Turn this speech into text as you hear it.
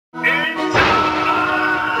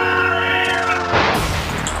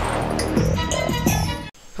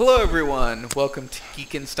Hello everyone, welcome to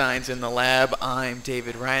Geekenstein's in the Lab. I'm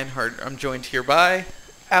David Reinhardt. I'm joined here by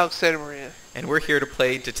Alex Santa Maria. And we're here to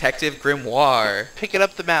play Detective Grimoire. Picking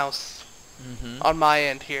up the mouse on my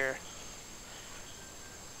end here.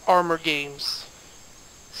 Armor Games.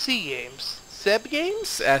 C Games. Seb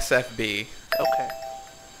Games? SFB. Okay.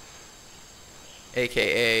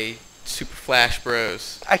 AKA Super Flash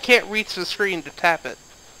Bros. I can't reach the screen to tap it.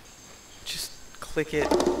 Just click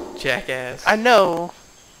it, jackass. I know.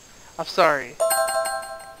 I'm sorry.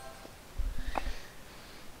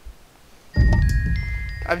 I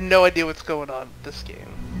have no idea what's going on with this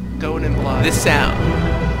game. Going in blind. This sound.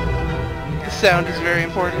 The sound is very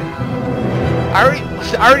important.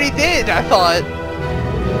 I already did, I thought.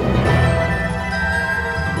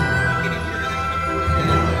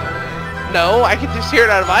 No, I can just hear it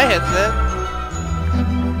out of my headset.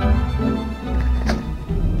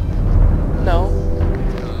 No.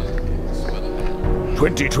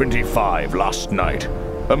 2025 last night.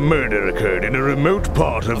 A murder occurred in a remote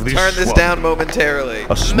part of this Turn this swamp. down momentarily.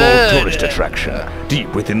 A small tourist attraction,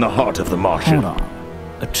 deep within the heart of the marsh. Hold on.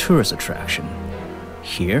 A tourist attraction.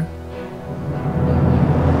 Here?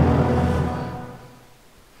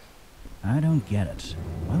 I don't get it.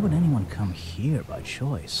 Why would anyone come here by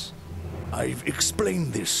choice? I've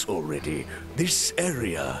explained this already. This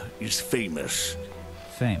area is famous.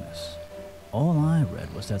 Famous. All I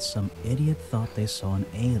read was that some idiot thought they saw an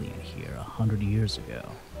alien here 100 years ago.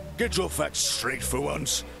 Get your facts straight for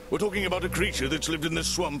once. We're talking about a creature that's lived in this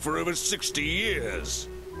swamp for over 60 years.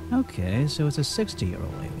 Okay, so it's a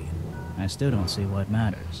 60-year-old alien. I still don't see why it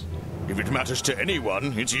matters. If it matters to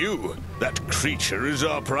anyone, it's you. That creature is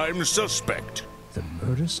our prime suspect. The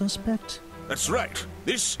murder suspect? That's right.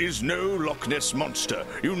 This is no Loch Ness monster.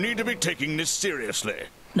 You need to be taking this seriously.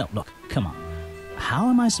 No, look, come on. How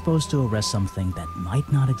am I supposed to arrest something that might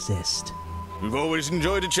not exist? We've always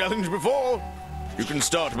enjoyed a challenge before. You can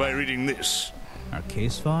start by reading this. Our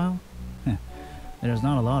case file? There's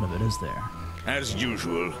not a lot of it, is there? As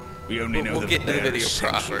usual, we only know We'll get into the video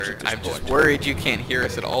proper. I'm just worried you can't hear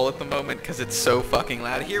us at all at the moment because it's so fucking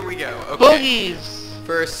loud. Here we go. Okay. Boogies!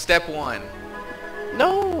 First, step one.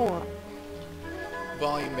 No!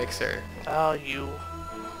 Volume mixer. Oh, you.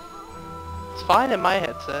 It's fine in my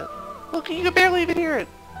headset. Look, you can barely even hear it.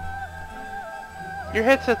 Your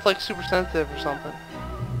headset's like super sensitive or something.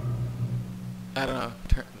 I don't know.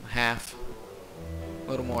 Turn half. A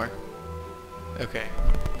little more. Okay.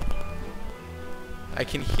 I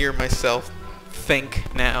can hear myself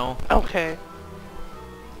think now. Okay.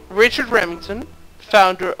 Richard Remington,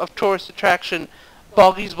 founder of tourist attraction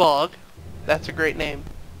Boggy's Bog, that's a great name,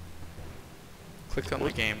 Clicked on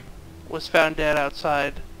the game. was found dead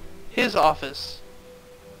outside his office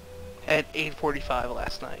at 8:45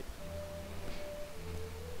 last night.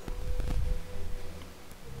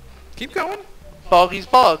 Keep going. Boggy's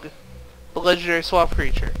Bog, the legendary swamp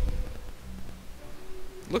creature.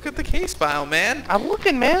 Look at the case file, man. I'm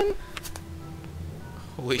looking, man.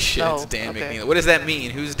 Holy shit, No, it's Dan okay. McNeely. What does that mean?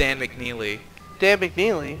 Who's Dan McNeely? Dan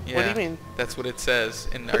McNeely. Yeah, What do you mean? That's what it says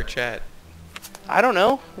in our chat. I don't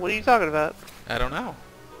know. What are you talking about? I don't know.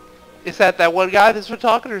 Is that one guy that's been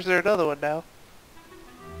talking, or is there another one now?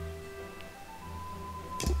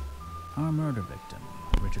 Our murder victim,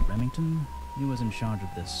 Richard Remington, he was in charge of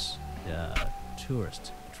this,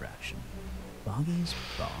 tourist attraction. Boggy's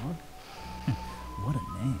Bog? What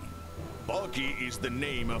a name. Boggy is the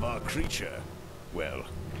name of our creature. Well,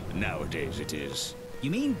 nowadays it is.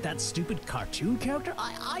 You mean that stupid cartoon character?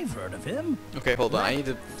 I've heard of him. Okay, hold on. I need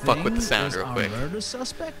to fuck with the sound real quick. Our murder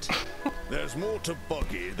suspect? There's more to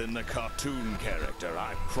Boggy than the cartoon character,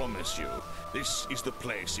 I promise you. This is the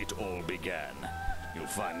place it all began. You'll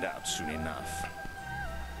find out soon enough.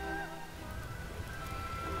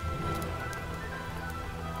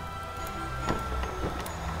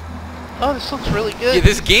 Oh, this looks really good. Yeah,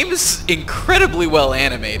 this game is incredibly well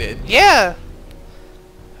animated. Yeah.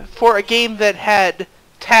 For a game that had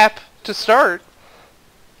tap to start.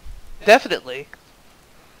 Definitely.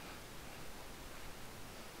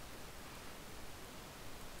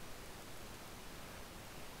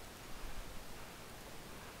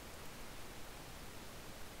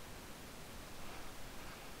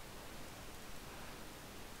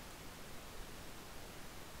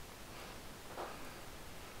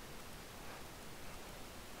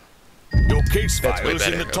 Your case That's file way is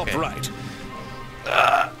in better, the top okay. right.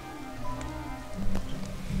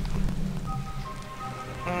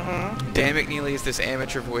 Dan McNeely is this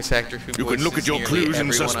amateur voice actor who You can look voices at your nearly clues and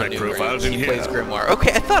everyone on suspect New profiles World. in He here. plays Grimoire.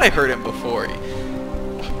 Okay, I thought I heard him before.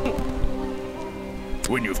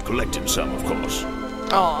 When you've collected some, of course.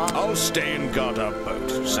 Aw. I'll stay and guard our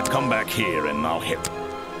boat, so come back here and I'll help.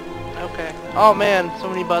 Okay. Oh man, so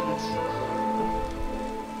many buttons.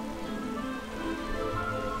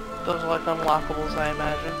 Those are like unlockables, I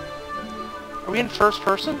imagine. Are we in first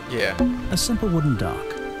person? Yeah. A simple wooden dock.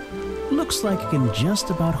 Looks like it can just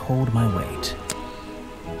about hold my weight.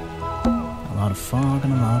 A lot of fog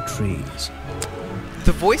and a lot of trees.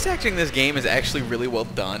 The voice acting in this game is actually really well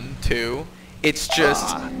done, too. It's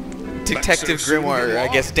just... Detective Grimoire,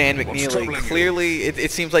 I guess Dan McNeely, clearly,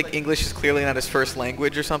 it seems like English is clearly not his first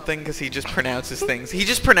language or something, because he just pronounces things. He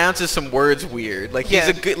just pronounces some words weird. Like, he's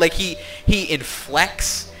a good... Like, he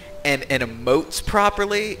inflects and emotes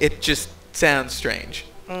properly. It just sounds strange.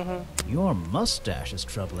 Your mustache is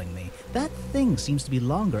troubling me. That thing seems to be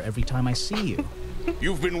longer every time I see you.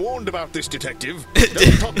 You've been warned about this, Detective.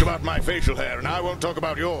 Don't talk about my facial hair, and I won't talk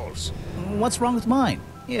about yours. What's wrong with mine?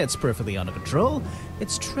 It's perfectly under control.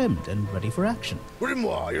 It's trimmed and ready for action.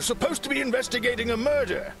 Grimoire, you're supposed to be investigating a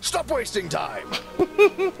murder. Stop wasting time.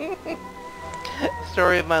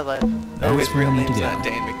 Story of my life. Oh, his That's where real I need to name's go. not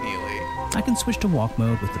Dan McNeely. I can switch to walk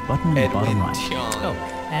mode with the button in the bottom Edwin right. Tian. Oh,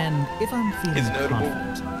 and if I'm feeling His notable-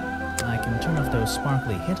 confident, I can turn off those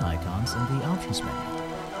sparkly hit icons in the options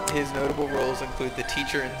menu. His notable roles include the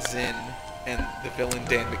teacher in Zin and the villain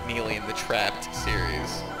Dan McNeely in the Trapped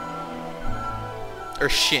series. Or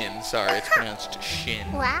Shin, sorry, it's pronounced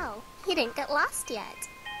Shin. Wow, you didn't get lost yet.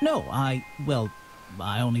 No, I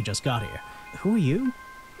only just got here. Who are you?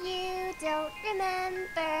 You don't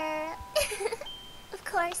remember. Of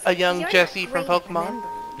course, A young you're not Jessie from great at Pokemon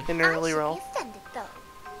remembering. in an early I should role. be offended, though.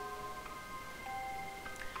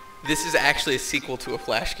 This is actually a sequel to a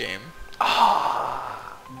Flash game.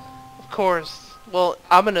 Of course. Well,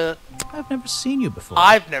 I've I've never seen you before.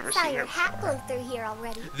 never Saw seen your her hat before. blow through here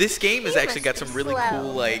already. This game has You actually got must some be really slow,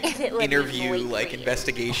 cool, like, if it would interview, wait like, for you.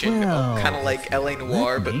 investigation, Well, kind of like L.A.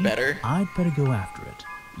 Noire, let but me. better. I'd better go after it.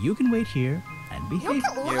 You can wait here and You'll behave.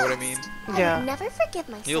 get lost. You know what I mean? I Yeah. would never forgive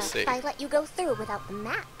You'll myself see. if I let you go through without the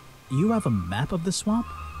map. You have a map of the swamp?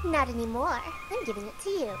 Not anymore. I'm giving it to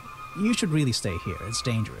you. You should really stay here. It's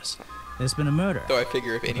dangerous. There's been a murder. Though I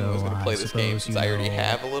figure if anyone was Though going to play I this game, suppose since you I already know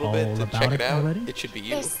have a little bit all to about check it it out, already? it should be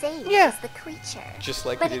you. They're saying Yeah. he's the creature. Just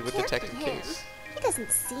like But we it did with can't be Detective him. Case. He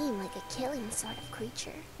doesn't seem like a killing sort of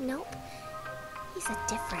creature. Nope. He's a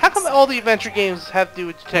different How come sort. all the adventure games have to do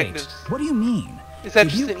with Wait, detectives? what do you mean? Is that Did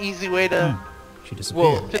just you- an easy way to... She disappeared.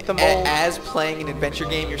 Well, Fit the mold. as playing an adventure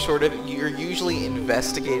game, you're usually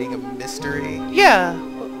investigating a mystery. Yeah.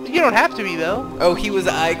 You don't have to be, though. Oh, he was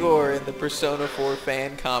Igor in the Persona 4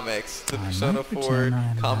 fan comics, the I Persona might 4 pretend I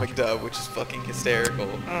am comic not. dub, which is fucking hysterical.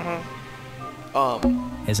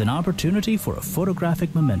 Is an opportunity for a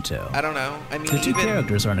photographic memento. I don't know. I mean, The two even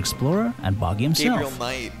characters are an explorer and Boggy himself. Gabriel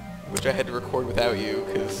Knight, which I had to record without you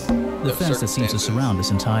because The fence that seems to surround this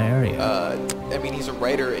entire area. I mean, he's a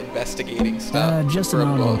writer investigating stuff. Just for an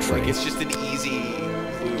a honorable book. Like, trait. it's just an easy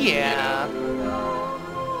clue, Yeah.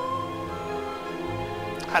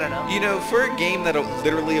 I don't know. You know, for a game that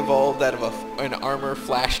literally evolved out of an Armor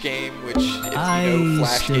Flash game, which, if you know I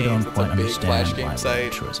Flash still games, don't it's a quite big understand Flash why game we're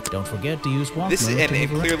site. tourism. Don't forget to use walk This mode and to it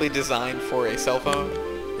move around. clearly designed for a cell phone.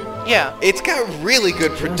 Yeah. It's got really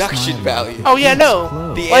good Just production my value. Oh yeah, no.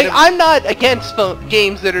 Close. The Like, anim- I'm not against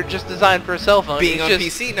games that are just designed for a cell phone. Being It's on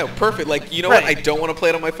just, PC, no, perfect. Like, you know what? Right. I don't want to play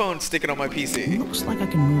it on my phone. Stick it on my PC. Looks like I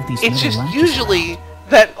can move these It's metal just latches usually around.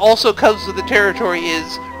 that also comes with the territory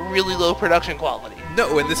is really low production quality.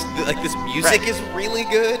 No, and this music Right. is really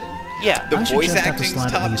good. Yeah. The I should voice just have to acting's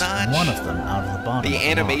slide at least top-notch. one of them out of the bottom The of the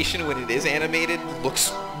animation, when it is animated, looks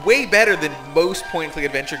way better than most point-and-click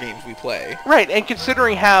adventure games we play. Right, and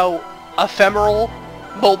considering how ephemeral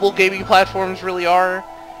mobile gaming platforms really are,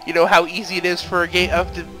 you know how easy it is for a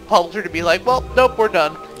publisher to be like, well, nope, we're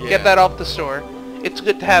done. Yeah. Get that off the store. It's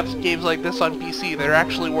good to have games like this on PC that are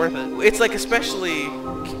actually worth it. It's like, especially,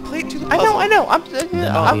 play it to the puzzle. I know. Then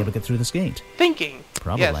I'll be able to get through this gate. Thinking.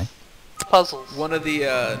 Probably. Yes. Puzzles. One of the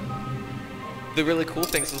really cool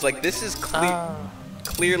things is, like, this is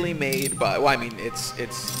clearly made by, well, I mean, it's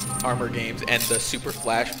Armor Games and the Super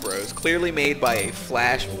Flash Bros. Clearly made by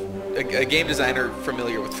a game designer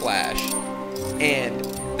familiar with Flash. And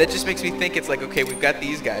that just makes me think it's like, okay, we've got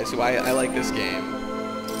these guys who I like this game.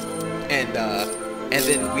 And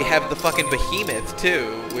then we have the fucking Behemoth, too,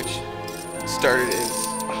 which started as...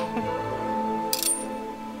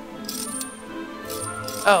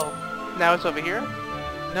 Oh, now it's over here?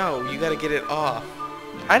 No, you gotta get it off.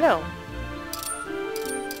 I know.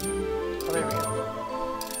 Oh, there we go.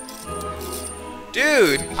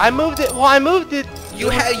 Dude! I moved it. Well, I moved it.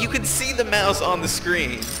 You can see the mouse on the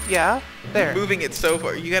screen. Yeah, there. You're moving it so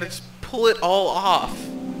far. You gotta just pull it all off.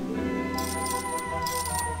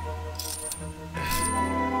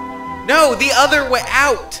 No, the other way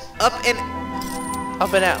out!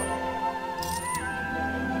 Up and out.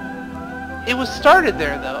 It was started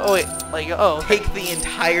there though. Oh wait, like okay. Take the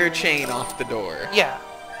entire chain off the door. Yeah.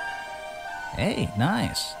 Hey,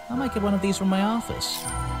 nice. I might get one of these from my office.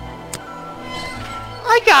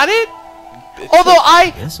 I got it. Although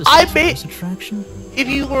This is I a made. tourist attraction. If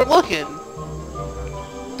you were looking,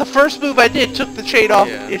 the first move I did took the chain off.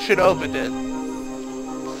 Yeah. It should have opened it.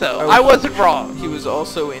 So I wasn't wrong. He was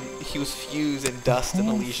also in. He was fused in Dust and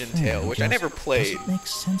Elysian Tale, which I never played.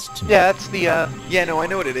 Makes sense to me. Yeah, that's the. Yeah, no, I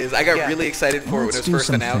know what it is. I got Yeah. really excited for it when it was Let's do first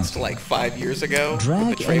some announced thinking. like 5 years ago Drag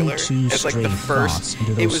with the trailer. any two It's like the stray first. thoughts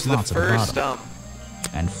into It those was the slots at the first bottom.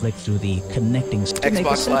 And flick through the connecting to make a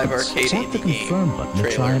Xbox Live sentence. Arcade Tap the indie confirm game button to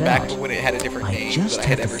try trailer it back out. when it had a different I name just that I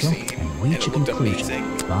had had to ever flick seen, and and reach it a looked conclusion.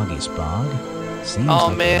 amazing. Boggy's Bog seems Oh,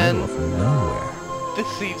 like man. the middle of nowhere. This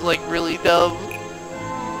seems like really dumb.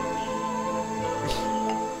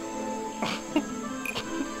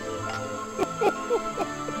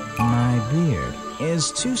 My beard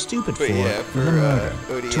is too stupid But for yeah, for the murder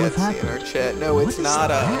ODS to have in our happened. chat. No, What it's is not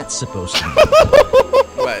that supposed to mean?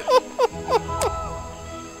 What?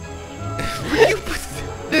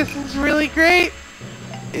 This is really great.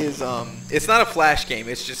 Is it's not a Flash game.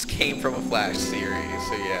 It just came from a Flash series.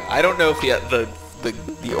 So yeah, I don't know if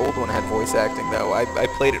the old one had voice acting though. I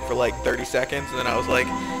played it for like 30 seconds and then I was like,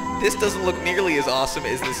 this doesn't look nearly as awesome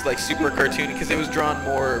as this like super cartoony, because it was drawn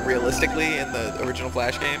more realistically in the original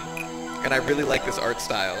Flash game, and I really like this art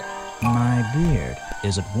style. My beard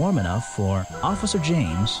isn't warm enough for Officer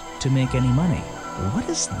James to make any money. What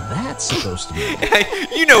is that supposed to mean?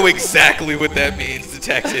 You know exactly what that means,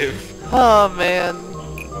 Detective. Oh man,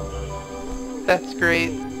 that's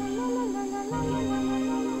great.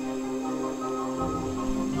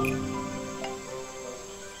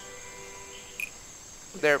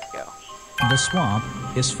 There we go. The swamp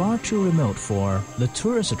is far too remote for the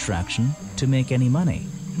tourist attraction to make any money.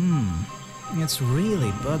 It's really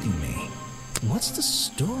bugging me. What's the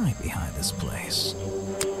story behind this place?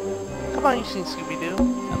 Come on, you've seen Scooby-Doo.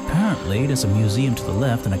 Apparently, there's a museum to the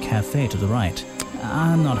left and a cafe to the right.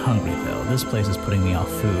 I'm not hungry, though. This place is putting me off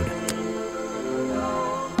food.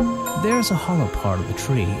 There's a hollow part of the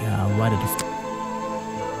tree right at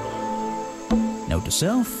the... Note to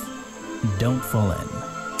self, don't fall in.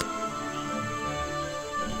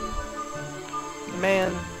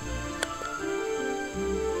 Man,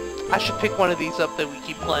 I should pick one of these up that we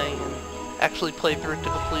keep playing and actually play through it to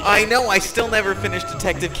completion. I know, I still never finished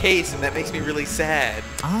Detective Case, and that makes me really sad.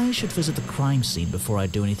 I should visit the crime scene before I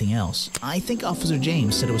do anything else. I think Officer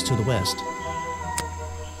James said it was to the west.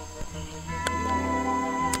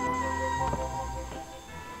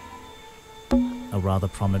 A rather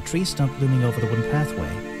prominent tree stump looming over the wooden pathway.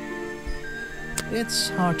 It's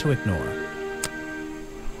hard to ignore.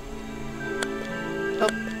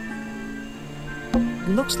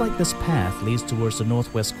 Looks like this path leads towards the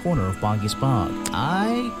northwest corner of Boggy's Bog.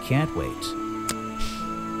 I can't wait.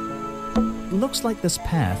 Looks like this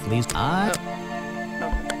path leads...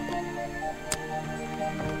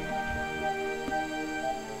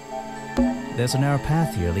 There's a narrow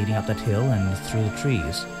path here leading up that hill and through the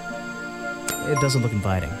trees. It doesn't look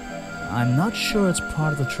inviting. I'm not sure it's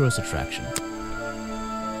part of the tourist attraction.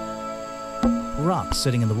 Rocks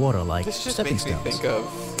sitting in the water like This just stepping makes me stones. think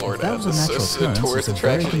of Florida. That was a natural This is occurrence, tourist it's a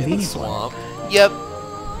very attraction in the convenient one. swamp. Yep.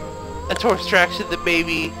 A tourist attraction that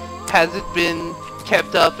maybe hasn't been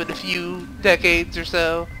kept up in a few decades or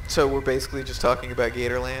so. So we're basically just talking about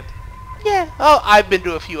Gatorland? Yeah. Oh, I've been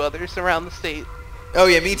to a few others around the state. Oh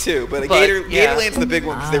yeah, me too. But, But, yeah. Gatorland's the big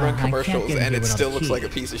one because they run I can't commercials, get in and here it without still a looks key. like a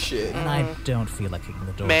piece of shit. And I don't feel like kicking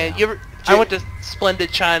the door Man, down. I went to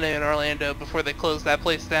Splendid China in Orlando before they closed that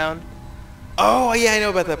place down. Oh yeah, I know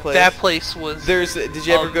about that place. That place was... Did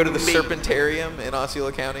you ever go to the amazing. Serpentarium in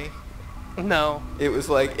Osceola County? No. It was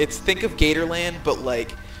like, think of Gatorland, but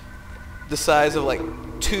like the size of like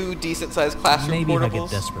 2 decent-sized classroom Maybe if I get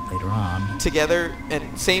portables desperate later on. together,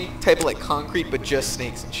 and same type of like concrete, but just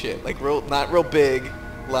snakes and shit. Like not real big,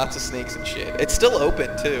 lots of snakes and shit. It's still open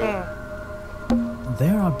too.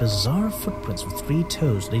 There are bizarre footprints with 3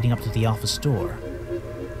 toes leading up to the office door.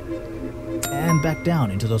 And back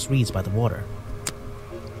down into those reeds by the water.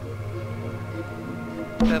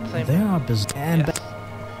 That same... There are Yes.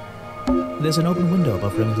 There's an open window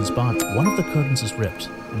above Remington's body. One of the curtains is ripped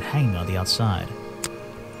and hanging on the outside.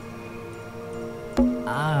 Did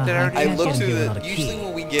I already- I can't look get in through here the... without a Usually key.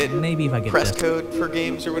 when we get Maybe if I get press desperate. code for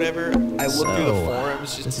games or whatever, I look through the So,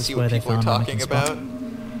 forums just this to is see where what they people are found talking Remington's about. body?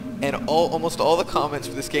 And almost all the comments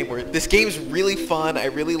for this game were, this game's really fun, I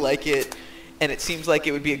really like it, and it seems like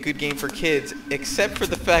it would be a good game for kids, except for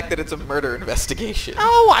the fact that it's a murder investigation.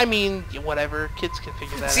 Oh, I mean, whatever. Kids can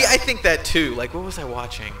figure that See, out. I think that too. Like, what was I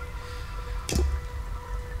watching?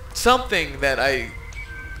 Something that I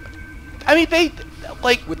mean, they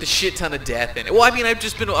like with a shit ton of death in it. Well, I mean, I've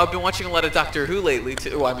been watching a lot of Doctor Who lately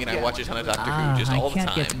too. Well, I mean, I watch a ton of Doctor Who just I all the can't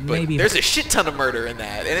time. get But maybe there's a shit ton of murder in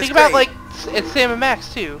that, and it's think about great. like at Sam and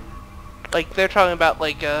Max too. Like they're talking about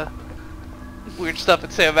like weird stuff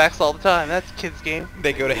at Sam and Max all the time. That's a kid's game.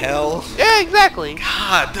 They go to hell. Yeah, exactly.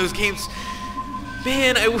 God, those games,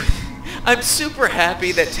 man. I'm super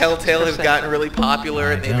happy that Telltale has gotten really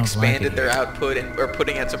popular and they've expanded their output and are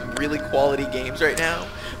putting out some really quality games right now.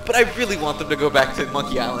 But I really want them to go back to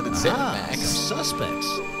Monkey Island and Sam and Max. Some suspects.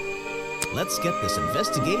 Let's get this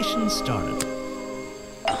investigation started.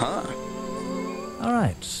 All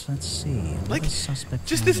right, let's see. Like, suspect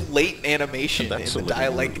just this late animation That's in a the little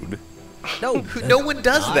dialect. rude. No one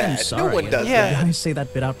does I'm that. sorry. No one does Yeah. that. Did I say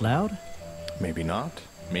that bit out loud? Maybe not.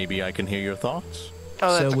 Maybe I can hear your thoughts.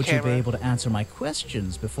 Oh, that's So a would you be camera. able to answer my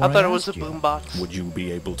questions before I thought it was a asked you? boombox. Would you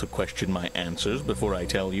be able to question my answers before I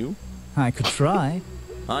tell you? I could try.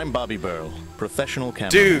 I'm Bobby Burl, professional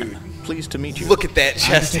cameraman. Dude, Pleased to meet you. Look at that I'm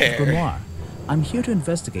chest Detective hair. Grimoire. I'm here to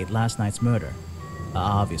investigate last night's murder.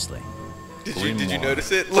 Obviously. Did you Grimoire.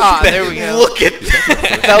 notice it? Look Ah, at that. there we go. Look at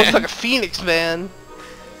that. That looks like a phoenix, man.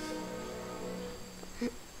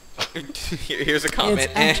 Here's a comment.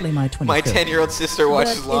 It's actually my 25th. My 10-year-old sister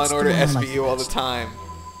watches But Law it's and Order the one I like SVU all the best. time.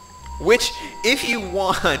 Which, if you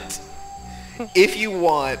want,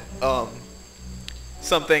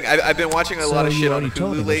 something, I've been watching a lot of So shit you on already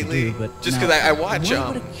told me Hulu what you lately, do, but just now, because I watch why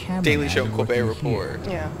would a cameraman Daily Show and be Colbert working here? Report.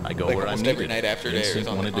 Yeah. I go Like where I'm almost needed. every night after Vincent airs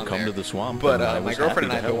on wanted to on come there. to the swamp, But and I my was girlfriend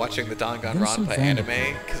and happy I have to been help. watching the Danganronpa Vincent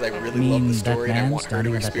anime because I really mean love the that story and I man want her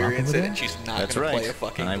standing to at that rock experience over it, there? and she's not That's going to right. play a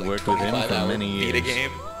fucking I've like, worked with him for 25-hour many Vita years.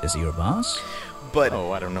 game. Is he your boss? But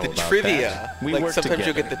Oh, I don't know the about trivia, that. We like worked sometimes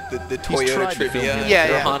you'll together. get the He's Toyota tried to film trivia, here. Yeah,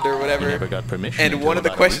 or yeah. Honda or We whatever. never got permission And until one of the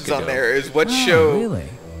about a questions week on ago. there is what Oh, show really?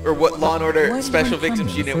 or what Law and Order Why did Special you come Victims in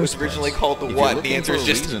the Unit was first originally place? called the If what? you're And the looking answer for is a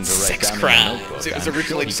just reason to write sex down in a crimes. notebook, It was I'm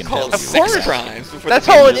originally sure just he can called help you. sex Of course. crimes. Before That's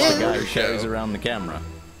they made all it it Law is. and The Order guy who carries show. around the camera.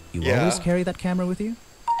 You Yeah. always carry that camera with you?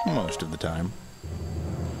 Most of the time.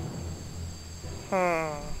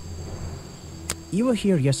 You were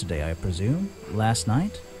here yesterday, I presume? Last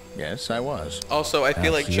night? Yes, I was. Also, I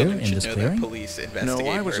feel like Here, children in should this know clearing? that police investigate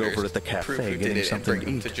No, I was murders, over at the prove cafe who did getting it, and something bring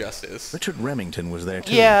them to to eat. justice. Richard Remington was there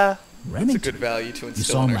too. Yeah. It's a good Remington? value to You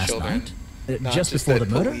instill saw in him our last children. night? Not Just before that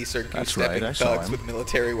the murder? police are That's goose-stepping right, I saw thugs him. with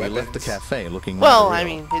military We weapons. left the cafe looking Well, rather I ill.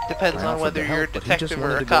 mean, it depends I on offered whether to you're a help, but he just detective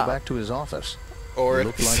wanted or a to go cop. back to his office. Or He if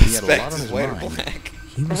looked the like he had a lot suspect on is his white or mind. black.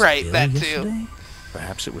 He was Right, ill that too. yesterday?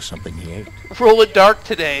 Perhaps it was something he ate. Roll it dark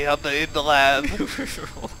today in the lab.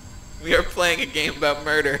 We are playing a game about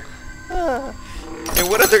murder. And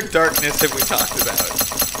what other darkness have we talked about?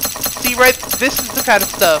 See, right, this is the kind of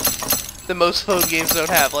stuff that most phone games don't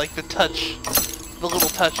have, like the little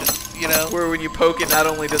touches, you know? Where when you poke it, not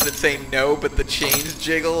only does it say no, but the chains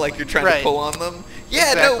jiggle like you're trying to Right. pull on them.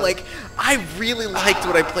 Yeah, no, Exactly. like, I really liked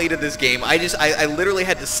what I played in this game. I literally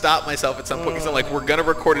had to stop myself at some point because I'm like, we're gonna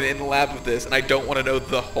record it in the lab with this, and I don't want to know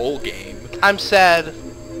the whole game. I'm sad.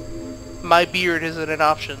 My beard isn't an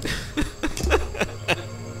option.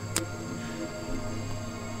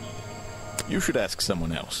 You should ask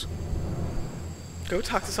someone else. Go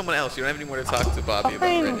talk to someone else. You don't have any more to talk to Bobby about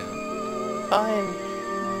Fine. right now.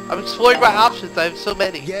 Fine. I'm exploring my options. I have so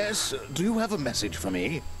many. Yes, do you have a message for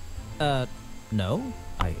me? No.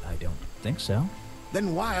 I don't think so.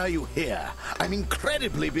 Then why are you here? I'm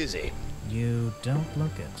incredibly busy. You don't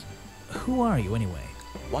look it. Who are you, anyway?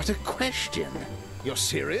 What a question. You're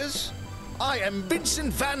serious? I am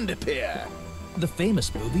Vincent van der Peer, The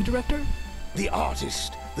famous movie director? the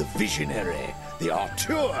artist, the visionary, the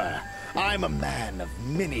auteur. I'm a man of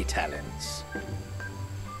many talents.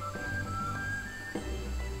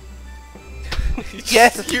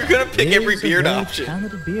 Yes. You're gonna pick It every is beard a very option.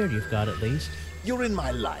 talented beard you've got, at least. You're in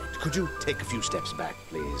my light. Could you take a few steps back,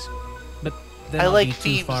 please? But then I I'll like be too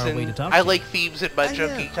thieves far away to and talk I to like thieves in my I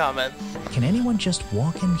junkie know. comments. you. Can anyone just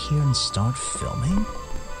walk in here and start filming?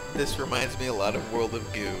 This reminds me a lot of World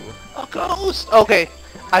of Goo. A ghost. Okay,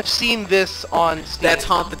 I've seen this on Steam. That's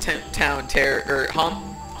Haunt the Town Terror, or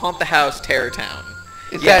Haunt the House Terror Town.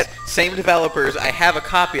 Is Yes, that? same developers. I have a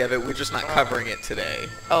copy of it. We're just not covering it today.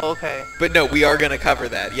 Oh, okay. But no, we are gonna cover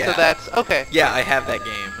that. Yeah. So that's okay. Yeah, I have that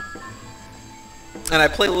game. And I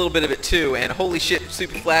played a little bit of it too, and holy shit,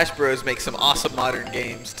 Super Flash Bros make some awesome modern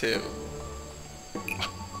games too.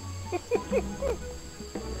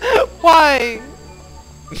 Why?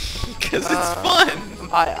 Because it's fun. I'm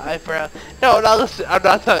My eyebrow. No, not listen. I'm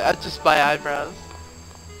not talking. Just my eyebrows.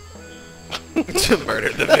 To murder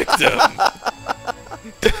the victim.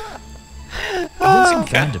 Vincent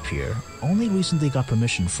Vanderpeer only recently got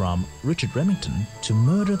permission from Richard Remington to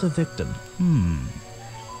murder the victim.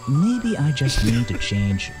 Maybe I just need to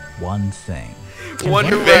change one thing. One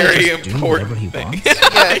Vanderpeer very just do whatever he important thing.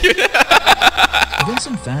 wants? Yeah.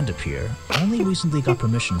 Vincent Vanderpeer only recently got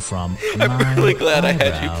permission from I'm my really glad I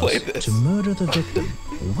had you eyebrows play this. to murder the victim.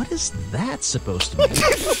 What is that supposed to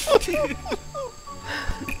mean?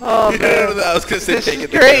 Oh man. I was gonna say This take is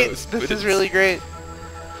it the great. ghost, This but is it's- really great.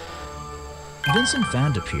 Vincent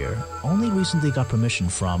Vanderpeer only recently got permission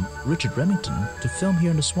from Richard Remington to film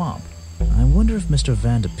here in the swamp. I wonder if Mr.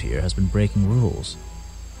 Vanderpeer has been breaking rules.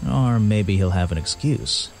 Or maybe he'll have an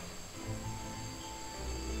excuse.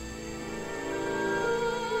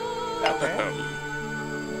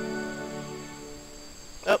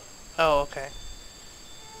 Oh, okay.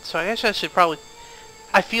 So I guess I should probably.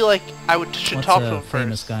 I feel like should What's talk to a him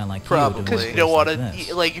famous first. guy like Probably. you Because doing you don't want like to,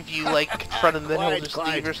 this? like, if you, like, confront him, then he'll Quiet, just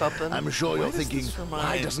quiet. leave or something. I'm sure you're Why does thinking, this remind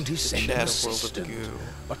why doesn't he the send an Shadow World of assistant? Goo?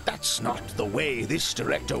 But that's not the way this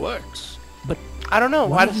director works. But I don't know. What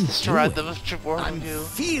Why are does you this deride the doing? Victor I'm do?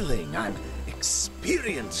 feeling, I'm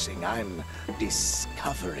experiencing, I'm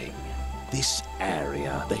discovering. This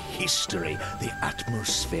area, the history, the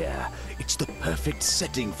atmosphere, it's the perfect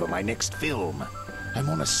setting for my next film. I'm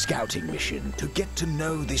on a scouting mission to get to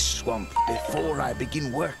know this swamp before I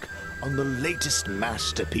begin work on the latest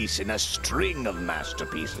masterpiece in a string of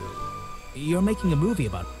masterpieces. you're making a movie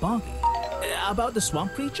about Boggy? About the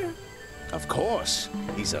swamp creature? Of course,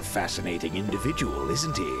 he's a fascinating individual,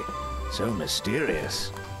 isn't he? So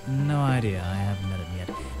mysterious. No idea. I haven't met him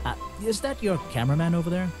yet. Is that your cameraman over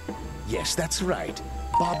there? Yes, that's right.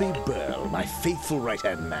 Bobby Burl, my faithful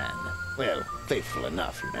right-hand man. Well, faithful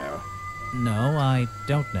enough, you know. No, I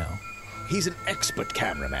don't know. He's an expert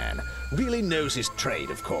cameraman. Really knows his trade,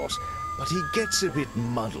 of course. But he gets a bit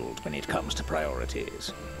muddled when it comes to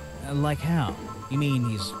priorities. Like how? You mean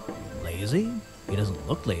he's lazy? He doesn't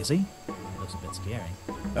look lazy. He looks a bit scary.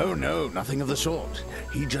 Oh no, nothing of the sort.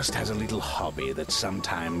 He just has a little hobby that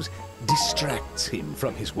sometimes distracts him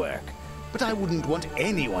from his work. But I wouldn't want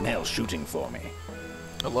anyone else shooting for me.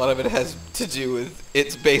 A lot of it has to do with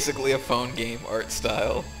it's basically a phone game art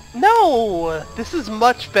style. No! This is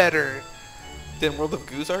much better. Than World of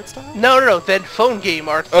Goo's art style? No, then phone game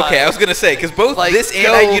art style. Okay, I was gonna say, because both Like, this and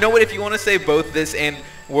no. you know what? If you want to say both this and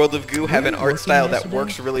World of Goo have an Were you art style working that yesterday?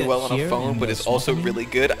 works really well on a Here phone, in but the is also swamp? really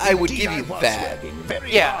good, I would Indeed, give I you was that. working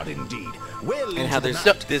very Yeah. hard indeed. Well And into how the there's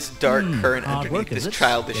night. this dark current hard underneath work, is this it?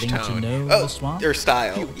 childish Getting to tone. know Oh, the swamp? or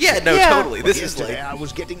style. Yeah, no, Yeah. totally. This is Yesterday like I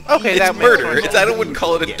was getting Okay, it's that makes murder. sense. It's I wouldn't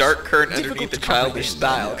call it a Yes. dark current Difficult underneath the to childish comprehend, I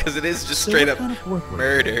style know. because it is just So straight what up kind of work were you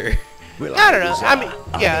murder. Well, I don't know. was, I mean,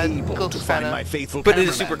 yeah, it unable goes to kinda- find my faithful But it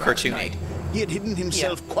is cameraman super last cartoony. night. He had hidden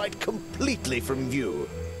himself quite completely from view.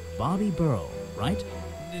 Bobby Burl, right?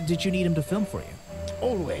 Did you need him to film for you?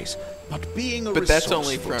 Always. But being a But that's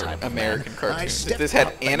only resourceful from type of American man, cartoons. I If stepped this had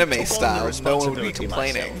up and anime took on the style, no one would be responsibility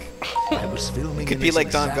complaining. myself. I was filming Could in be this like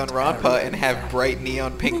exact Danganronpa and area. have bright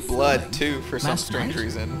neon pink blood too for some Last strange night?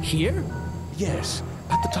 reason. Here? Yes,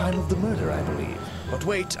 at the time of the murder, I believe. But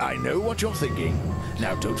wait, I know what you're thinking.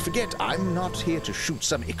 Now, don't forget, I'm not here to shoot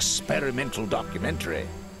some experimental documentary.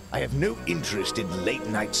 I have no interest in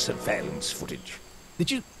late-night surveillance footage. Did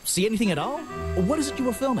you see anything at all? What is it you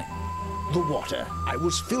were filming? The water. I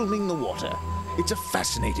was filming the water. It's a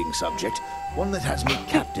fascinating subject, one that has me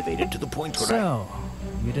captivated to the point where So,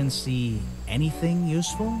 you didn't see anything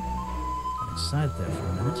useful? Got excited there for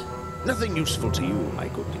a minute. Nothing useful to you, my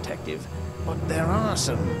good detective. But there are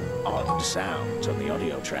some odd sounds on the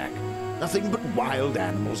audio track. Nothing but wild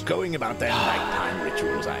animals going about their nighttime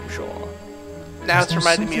rituals, I'm sure. Now Is it's there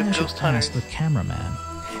reminding me something of I should Ghost Hunter. ask the cameraman?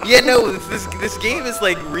 Yeah, no, this game is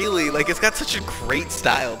like really like it's got such a great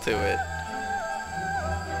style to it.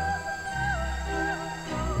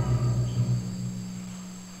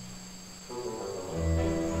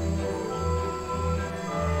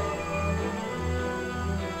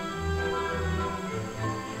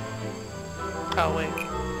 Oh, wait.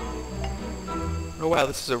 Oh wow,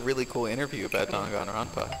 this is a really cool interview about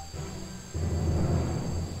Danganronpa.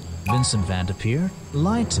 Vincent Vanderpeer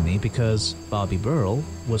lied to me because Bobby Burl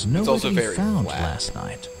was nowhere also to be very found flat. last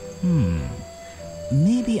night.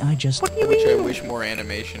 Maybe I just... Which I wish more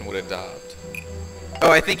animation would adopt. Oh,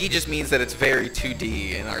 I think he just means that it's very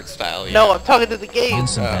 2D in art style. Yeah. No, I'm talking to the game.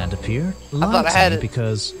 Vincent Vanderpeer lied thought I to had me it.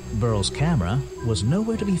 because Burl's camera was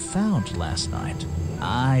nowhere to be found last night.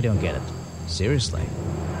 I don't get it. Seriously.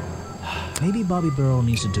 Maybe Bobby Burl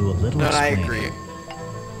needs to do a little No, I explaining. agree.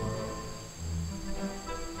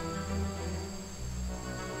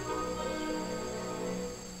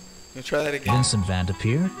 You try that again. Vincent Van de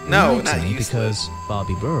Peer No, lied to not me useless. because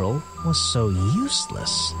Bobby Burl was so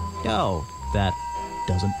useless. Oh, that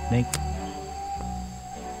doesn't make...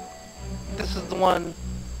 This is the one.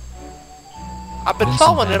 I've been Vincent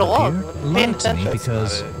following Van it de along. Peer Paying lied to me attention.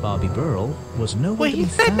 because That's not it. Bobby Burl was nowhere Wait, to he be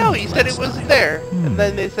said found no. He said it last was night. there, and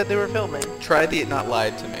then they said they were filming. Try the not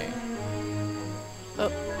lied to me. Oh,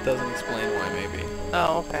 Doesn't explain why, maybe.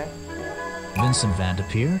 oh okay. Vincent Van de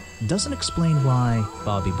Peer doesn't explain why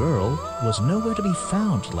Bobby Burl was nowhere to be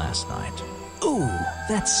found last night. Ooh,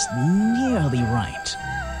 that's nearly right.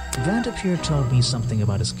 Van de Peer told me something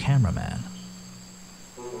about his cameraman.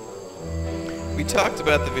 We talked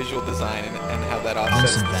about the visual design and how that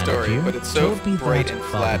offsets Vincent the Van de story, Peer but it's so told me bright that and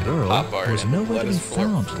Bobby flat and Burl pop art, was and the nowhere blood to is be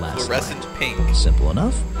found last fluorescent night. pink. Simple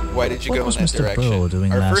enough. Why did you What go in was that Mr. direction? Burl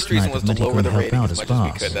doing Our last first reason night was that to meant he lower the couldn't help rating out as his much as we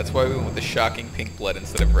boss? could. That's why we went with the shocking pink blood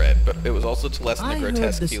instead of red, but it was also to lessen the I heard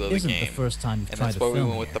grotesque this feel of the isn't the game. first time you've And tried that's to why we film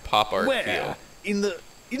went with here. the pop art Where? feel. In the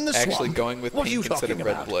Actually, swamp? going with What are you pink instead of talking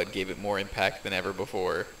red about? blood gave it more impact than ever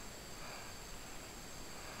before.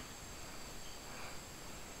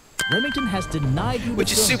 Remington has denied you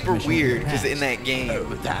Which the is filming super permission weird, the because in past. that game, Oh,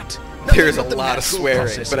 that. there's a Nothing but the lot of natural swearing,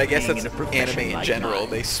 process but I of guess being in that's a profession anime in like general. mine.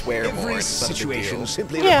 They swear more, Every and it's not a big situation deal.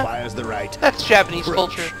 simply Yeah. requires the right. That's Japanese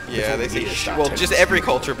approach culture. Yeah, before they the say gears start well, turning just every smooth.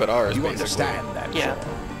 culture but ours, You basically. understand that? Yeah.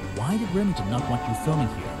 Why did Remington not want you filming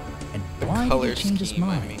here? And why did Color he change his scheme, I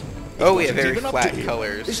mind? mean. Oh, yeah, Wasn't very even up flat to him.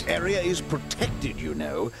 colors. This area is protected, you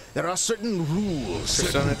know. There are certain rules.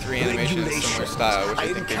 Persona certain 3 animation is similar regulations. style, which I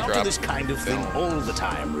think they encounter dropped this kind of thing film. all the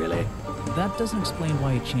time, really. That doesn't explain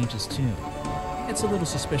why he changed his tune. It's a little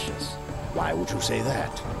suspicious. Why would you say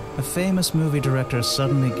that? A famous movie director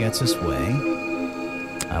suddenly gets his way.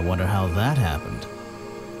 I wonder how that happened.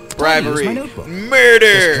 Bribery, my notebook. Just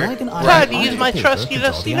murder. drag an item Tried to onto use the my paper trusty to draw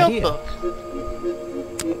dusty the idea. notebook.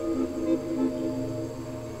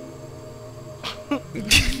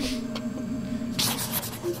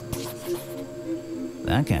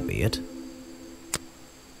 That can't be it.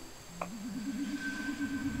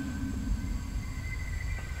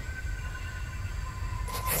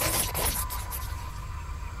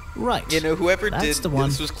 Right. You know, whoever That's did the one.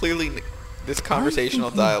 this was clearly this I conversational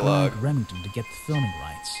think he bribed dialogue Remington to get the filming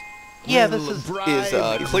rights. Yeah, Well, this is. bribe is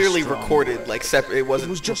isn't clearly strong. recorded like separate. It wasn't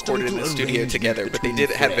It was just a recorded in the little studio arrangement together, but they between did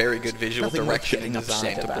have very friends. good visual Nothing worth direction getting and design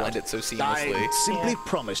upset to blend about. it so seamlessly. I simply Yeah.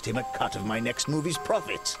 promised him a cut of my next movie's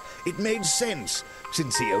profits. It made sense,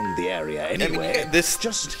 since he owned the area anyway. this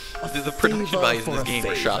just the production favor values in for this a game are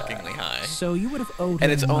favor. shockingly high, So you would have owed and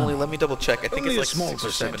him it's only. money. Let me double check. I think Only it's a like small $6 or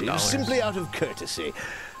percentage, $7. simply out of courtesy,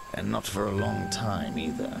 and not for a long time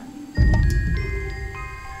either.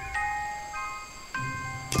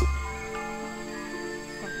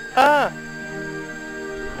 Ah!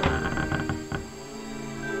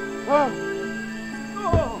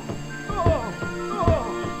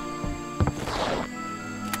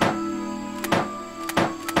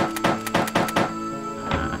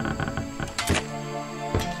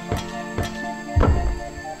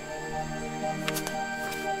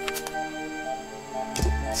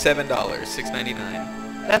 $7,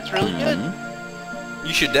 $6.99. That's really good.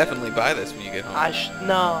 You should definitely buy this when you get home.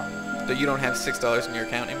 No. So you don't have $6 in your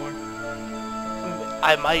account anymore.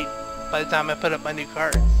 I might by the time I put up my new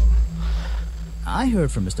cards. I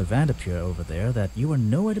heard from Mr. Vanderpure over there that you were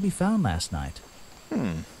nowhere to be found last night.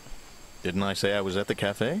 Didn't I say I was at the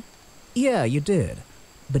cafe? Yeah, you did.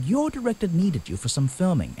 But your director needed you for some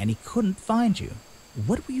filming, and he couldn't find you.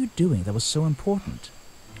 What were you doing that was so important?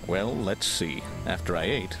 Well, let's see. After I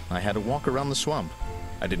ate, I had a walk around the swamp.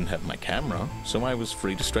 I didn't have my camera, so I was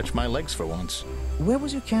free to stretch my legs for once. Where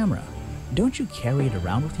was your camera? Don't you carry it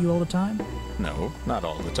around with you all the time? No, not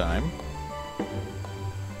all the time.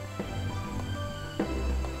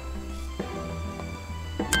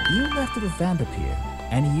 You left it with Vanderpeer,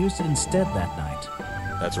 and he used it instead that night.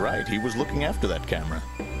 That's right, he was looking after that camera.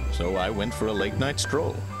 So I went for a late-night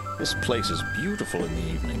stroll. This place is beautiful in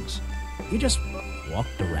the evenings. You just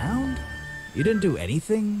walked around? You didn't do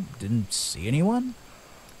anything? Didn't see anyone?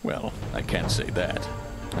 Well, I can't say that.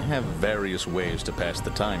 I have various ways to pass the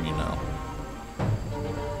time, you know.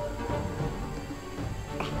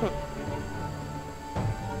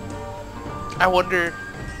 I wonder.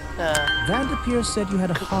 Vanderpeer said you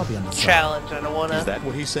had a hobby on the side. Challenge. I don't want Is to that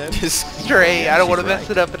what he said? stray. I don't want to She's mess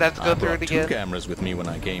right. it up and have to go I through brought it two again. cameras with me when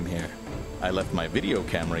I came here. I left my video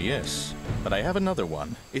camera, yes, but I have another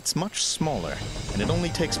one. It's much smaller, and it only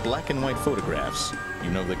takes black and white photographs. You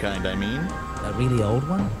know the kind I mean? A really old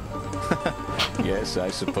one? Yes, I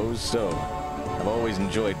suppose so. I've always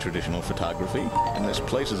enjoyed traditional photography, and this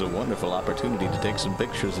place is a wonderful opportunity to take some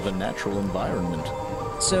pictures of a natural environment.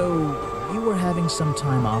 So, you were having some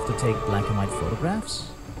time off to take black and white photographs?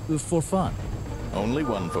 For fun? Only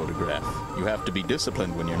one photograph. You have to be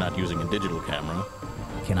disciplined when you're not using a digital camera.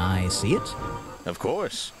 Can I see it? Of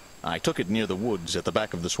course. I took it near the woods at the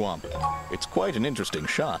back of the swamp. It's quite an interesting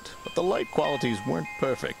shot, but the light qualities weren't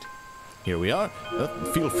perfect. Here we are.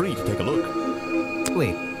 Feel free to take a look.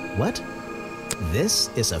 Wait, what? This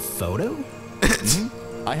is a photo?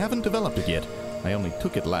 I haven't developed it yet. I only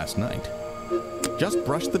took it last night. Just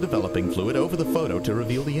brush the developing fluid over the photo to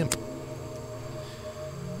reveal the image.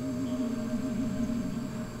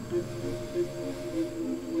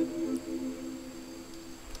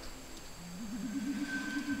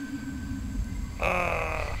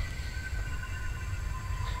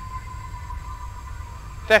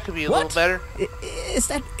 That could be a little better. Is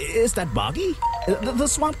that Boggy? The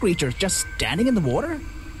swamp creature just standing in the water?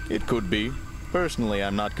 It could be. Personally,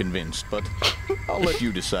 I'm not convinced, but I'll let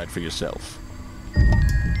you decide for yourself.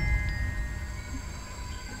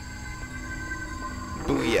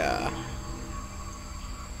 Booyah.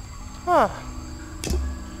 Huh.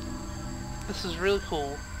 This is really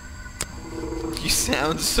cool. You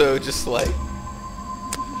sound so just like...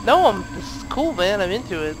 No, this is cool, man. I'm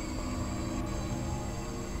into it.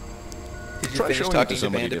 Did you Try finish showing it talking to to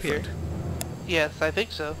somebody Band up here? different. Yes, I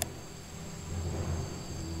think so.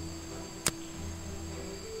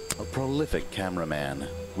 A prolific cameraman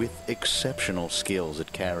with exceptional skills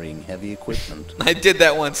at carrying heavy equipment. I did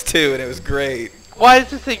that once too, and it was great. Why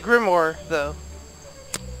does it say Grimoire, though?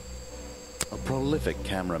 A prolific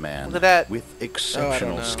cameraman Look at that. with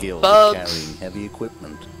exceptional know. skills Bugs. at carrying heavy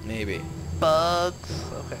equipment. Maybe. Bugs.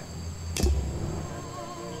 Okay.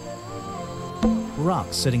 Rock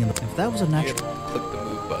sitting in the... If that was a You natural... click the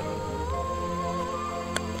move button.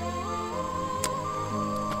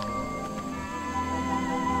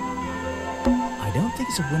 I don't think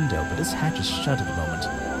it's a window, but this hatch is shut at the moment.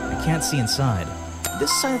 I can't see inside.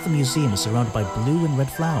 This side of the museum is surrounded by blue and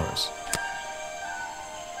red flowers.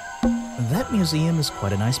 That museum is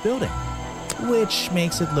quite a nice building, which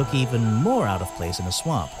makes it look even more out of place in a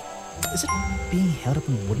swamp. Is it being held up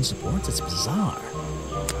on wooden supports? It's bizarre.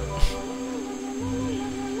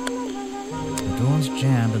 The door's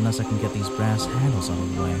jammed unless I can get these brass handles out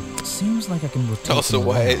of the way. It seems like I can rotate Also, them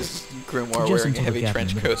why around. is Grimoire Just wearing a until the heavy gap in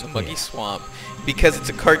trench the middle coat in is the muggy clear. swamp? Because it's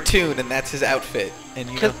a cartoon and that's his outfit. And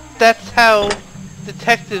you know, Because that's how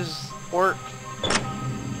detectives work.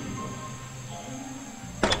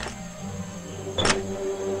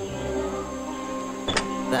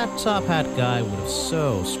 That top hat guy would have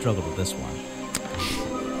so struggled with this one.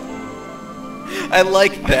 I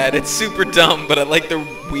like that. It's super dumb, but I like the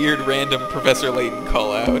weird random Professor Layton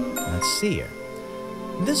call out. Let's see here.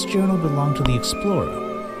 This journal belonged to the explorer,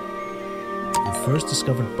 who first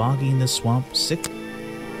discovered Boggy in this swamp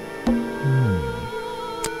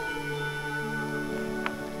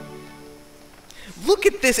Look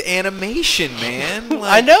at this animation, man. I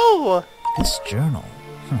Like, know! This journal,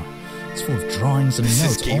 it's full of drawings and This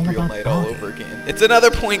is notes all Gabriel about Knight all Boggy. over again. It's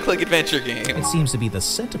another point-click adventure game. It seems to be the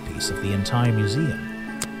centerpiece of the entire museum.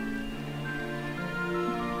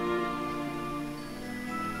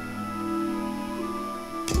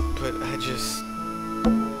 But I just...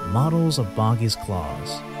 Models of Boggy's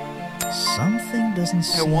claws. Something doesn't I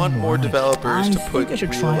seem want more right. developers I to think put I should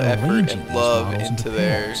real try effort arranging and these love models into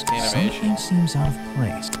their pairs. animation. Something seems out of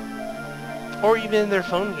place. Or even in their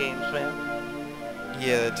phone games, man.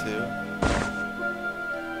 Yeah, that too.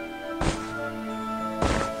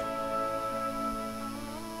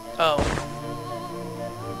 Oh.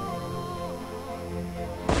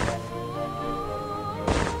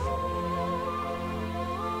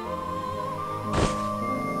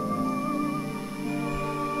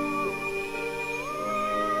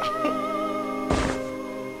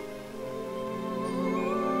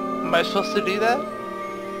 Am I supposed to do that?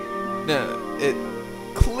 No, it...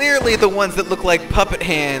 Clearly the ones that look like puppet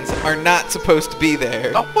hands are not supposed to be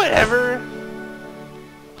there. Oh, whatever.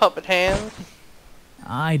 Puppet hands.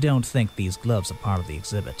 I don't think these gloves are part of the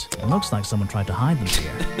exhibit. It looks like someone tried to hide them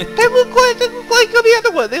here. They look like the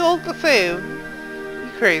other one. They all look the same.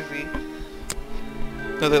 You crazy.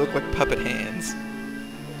 No, they look like puppet hands.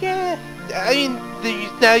 Yeah. I mean,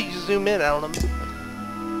 now you zoom in on them.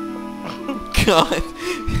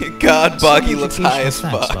 God, Boggy Some looks high as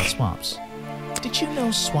educational facts fuck. about swamps. Did you know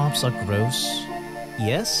swamps are gross?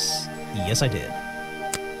 Yes? Yes, I did.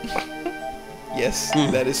 Yes,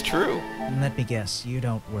 that is true. Let me guess, you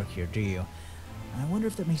don't work here, do you? I wonder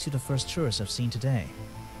if that makes you the first tourist I've seen today.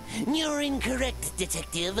 You're incorrect,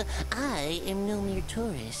 Detective. I am no mere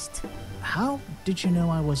tourist. How did you know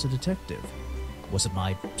I was a detective? Was it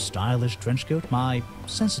my stylish trench coat, my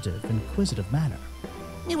sensitive, inquisitive manner?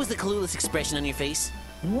 It was the clueless expression on your face.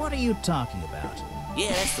 What are you talking about? Yeah,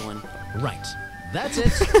 that's the one. Right. That's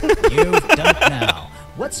it. You've done it now.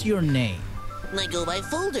 What's your name? I go by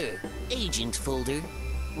Folder. Agent Folder.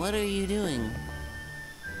 What are you doing?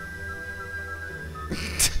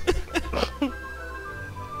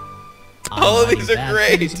 All of I'm these writing are bad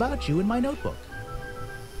great. things about you in my notebook.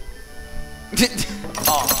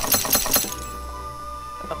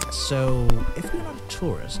 So, if you're not a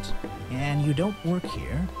tourist and you don't work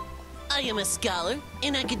here, I am a scholar,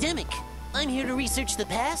 an academic. I'm here to research the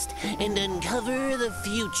past and uncover the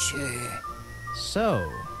future. so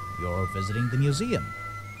you're visiting the museum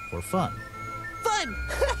for fun. Fun!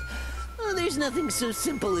 Oh, there's nothing so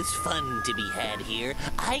simple as fun to be had here.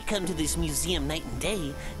 I come to this museum night and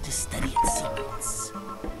day to study its secrets.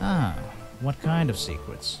 Ah, what kind of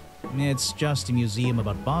secrets? It's just a museum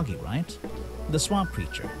about Boggy, right? The swamp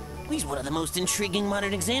creature. He's one of the most intriguing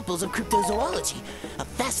modern examples of cryptozoology. A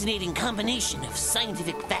fascinating combination of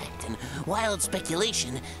scientific fact and wild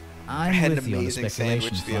speculation. I I'm had an with you on the amazing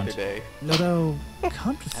speculation sandwich the front. other day. Although,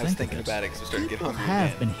 come to I was think thinking of about it because I'm starting to get people hungry have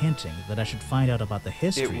again. been hinting that I should find out about the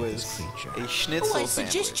history It of was this creature. a schnitzel Why,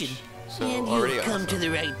 sandwich. suggestion. So And already you've come awesome. to the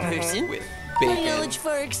right person. With My bacon, knowledge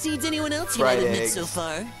far exceeds anyone else you fried might have met eggs, so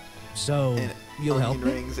far. So, and you'll help onion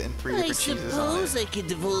me? rings and 3 I different cheeses on suppose it. I could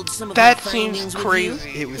divulge some of That my seems findings with crazy.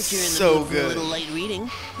 you. It was If you're in the so mood for a good. little light reading,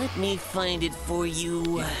 let me find it for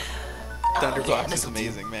you. Thunderbox yeah, is this'll do.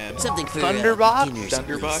 amazing, man. Something for Thunderbox? beginners, at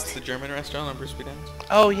Thunderbox, least. the German restaurant on Bruce B. Downs.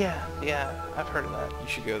 Oh yeah, I've heard of that. You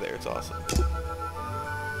should go there. It's awesome.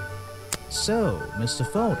 So, Mr.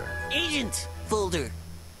 Folder. Agent Folder.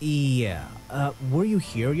 Yeah, were you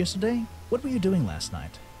here yesterday? What were you doing last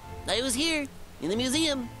night? I was here in the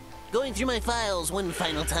museum, going through my files one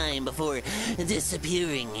final time before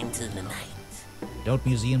disappearing into the night. Don't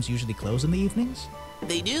museums usually close in the evenings?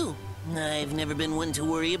 They do. I've never been one to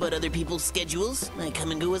worry about other people's schedules. I come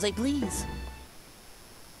and go as I please.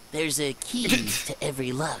 There's a key to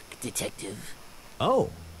every lock, Detective. Oh,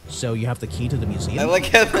 so you have the key to the museum? I like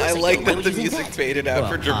how course I I like do. that Why the would you think music that? faded out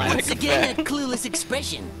Well, for dramatic Once again, that effect. clueless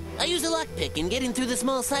expression. I use a lockpick in getting through the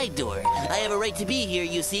small side door. I have a right to be here,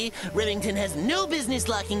 you see. Remington has no business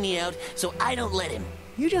locking me out, so I don't let him.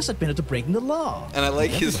 You just admitted to breaking the law. And I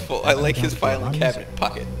like his filing cabinet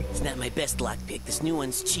pocket. It's not my best lockpick. This new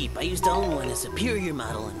one's cheap. I used to own one, a superior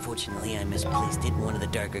model. Unfortunately, I misplaced it in one of the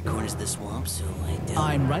darker corners of the swamp, so I don't.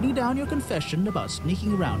 I'm writing down your confession about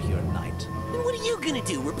sneaking around here at night. And what are you gonna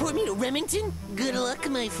do? Report me to Remington? Good luck,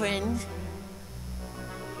 my friend.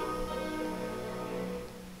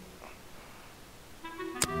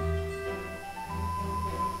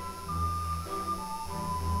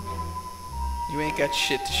 You ain't got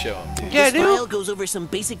shit to show him, dude. Yeah, This file dude. goes over some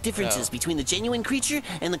basic differences Oh. between the genuine creature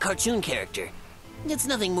and the cartoon character. It's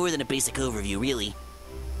nothing more than a basic overview, really.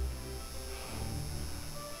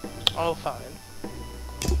 Oh, fine.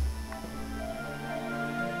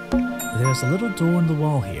 There's a little door in the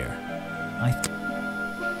wall here.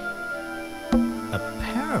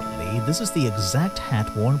 Apparently, this is the exact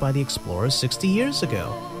hat worn by the explorers 60 years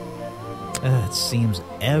ago. It seems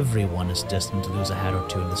everyone is destined to lose a hat or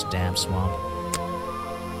two in this damn swamp.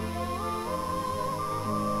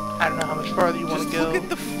 I don't know how much farther you want Just to go. look at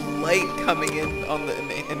the light coming in on the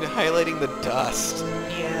and highlighting the dust.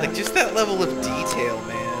 Yeah. Like just that level of detail,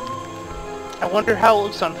 man. I wonder how it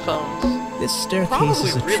looks on phones. This staircase Probably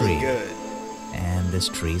is a really tree, good. and this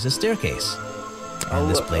tree is a staircase. And Oh,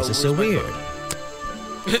 this look, place oh, is so where's my weird.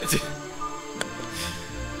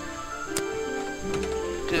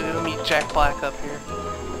 To meet Jack Black up here.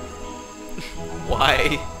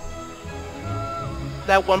 Why?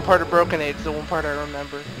 That one part of Broken Age is the one part I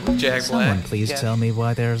remember. Jack Someone Black. please Yes. tell me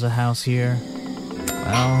why there's a house here.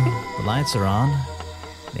 Well, the lights are on.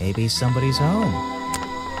 Maybe somebody's home.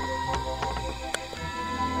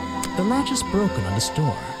 The latch is broken on this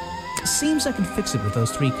door. Seems I can fix it with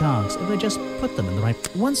those 3 cogs if I just put them in the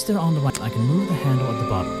right... Once they're on the right, I can move the handle at the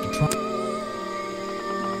bottom to try...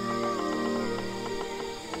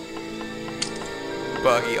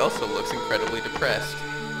 Buggy also looks incredibly depressed.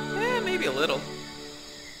 Maybe a little.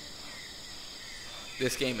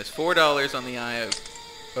 This game is $4 on the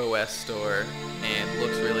iOS store and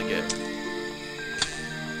looks really good.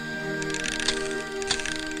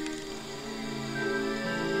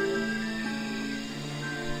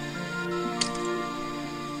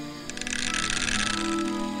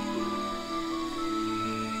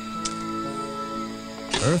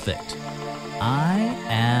 Perfect. I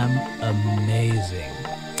am amazing.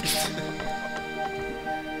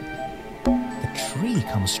 The tree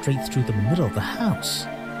comes straight through the middle of the house.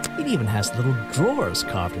 It even has little drawers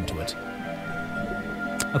carved into it.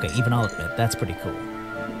 Okay, even I'll admit, that's pretty cool.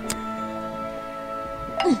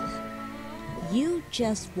 You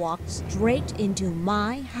just walked straight into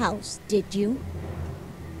my house, did you?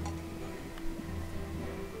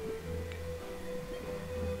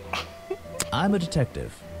 I'm a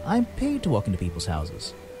detective. I'm paid to walk into people's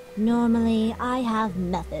houses. Normally, I have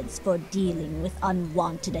methods for dealing with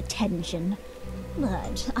unwanted attention.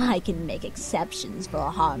 But I can make exceptions for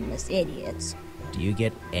harmless idiots. Do you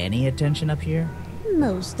get any attention up here?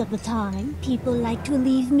 Most of the time, people like to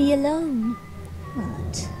leave me alone.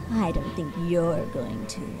 But I don't think you're going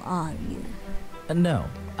to, are you? No.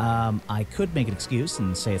 I could make an excuse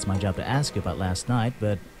and say it's my job to ask you about last night,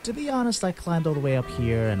 but to be honest, I climbed all the way up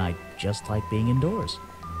here and I just like being indoors.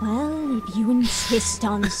 Well, if you insist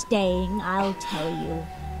on staying, I'll tell you.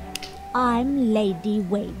 I'm Lady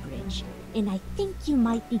Weybridge, and I think you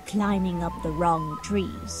might be climbing up the wrong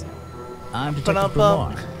trees. I'm Detective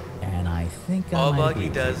Grimoire, and I think I All might Buggy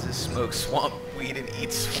agree. does is smoke swamp weed and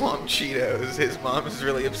eat swamp Cheetos. His mom is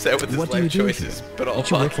really upset with his What do you life do choices, here? but all Don't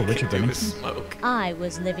you work Buggy for Richard can do is Remington? smoke. I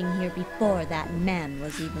was living here before that man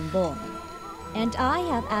was even born. And I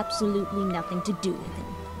have absolutely nothing to do with him,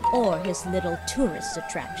 or his little tourist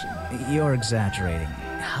attraction. You're exaggerating.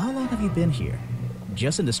 How long have you been here?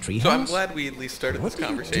 Just in this treehouse? So I'm glad we at least started What this do you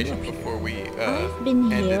do conversation up here? before we I've been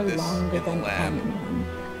here ended this longer in the than lab. anyone.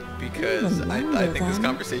 Because Even I longer think this than-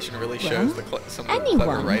 conversation really well, shows some of the clever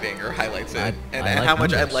anyone. writing or highlights it, and I like how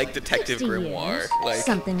much I numbers. like Detective 50 Grimoire. years, Like,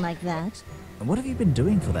 something like that. What have you been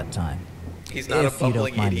doing for that time? he's not a If you don't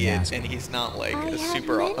bumbling mind me idiot, asking. and he's not like I a have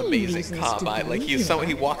super many amazing reasons cop. to Like be he's someone,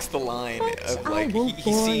 he here. walks the line But of I like won't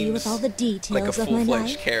he bore you seems with all the like a details of my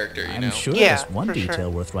full-fledged life. character. You I'm know, sure Yeah, there's one for sure.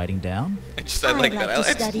 detail worth writing down. I like that. to I just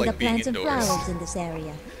study the like being plants and indoors. flowers in this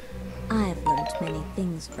area. I've learned many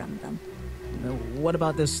things from them. What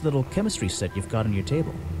about this little chemistry set you've got on your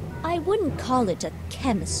table? I wouldn't call it a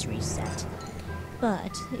chemistry set.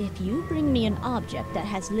 But if you bring me an object that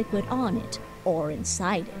has liquid on it, or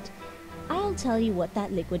inside it, I'll tell you what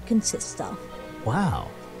that liquid consists of. Wow,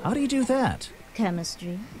 how do you do that?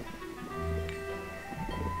 Chemistry.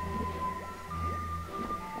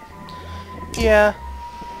 Yeah.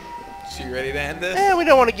 So you ready to end this? We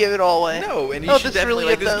don't want to give it all away. No, and you No, should this definitely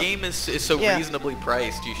really like this the- game is so Yeah. reasonably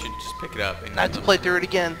priced. You should just pick it up and I have to play through it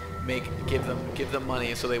again. give them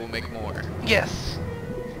money so they will make more. Yes.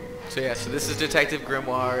 So yeah, so this is Detective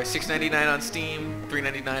Grimoire, $6.99 on Steam,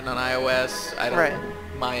 $3.99 on iOS. I don't. Right.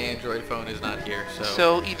 My Android phone is not here, so.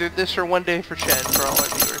 So either this or One Day for Shen for all our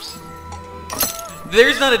viewers.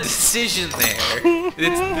 There's not a decision there.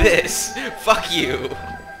 It's this. Fuck you.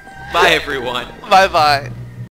 Bye everyone. Bye bye.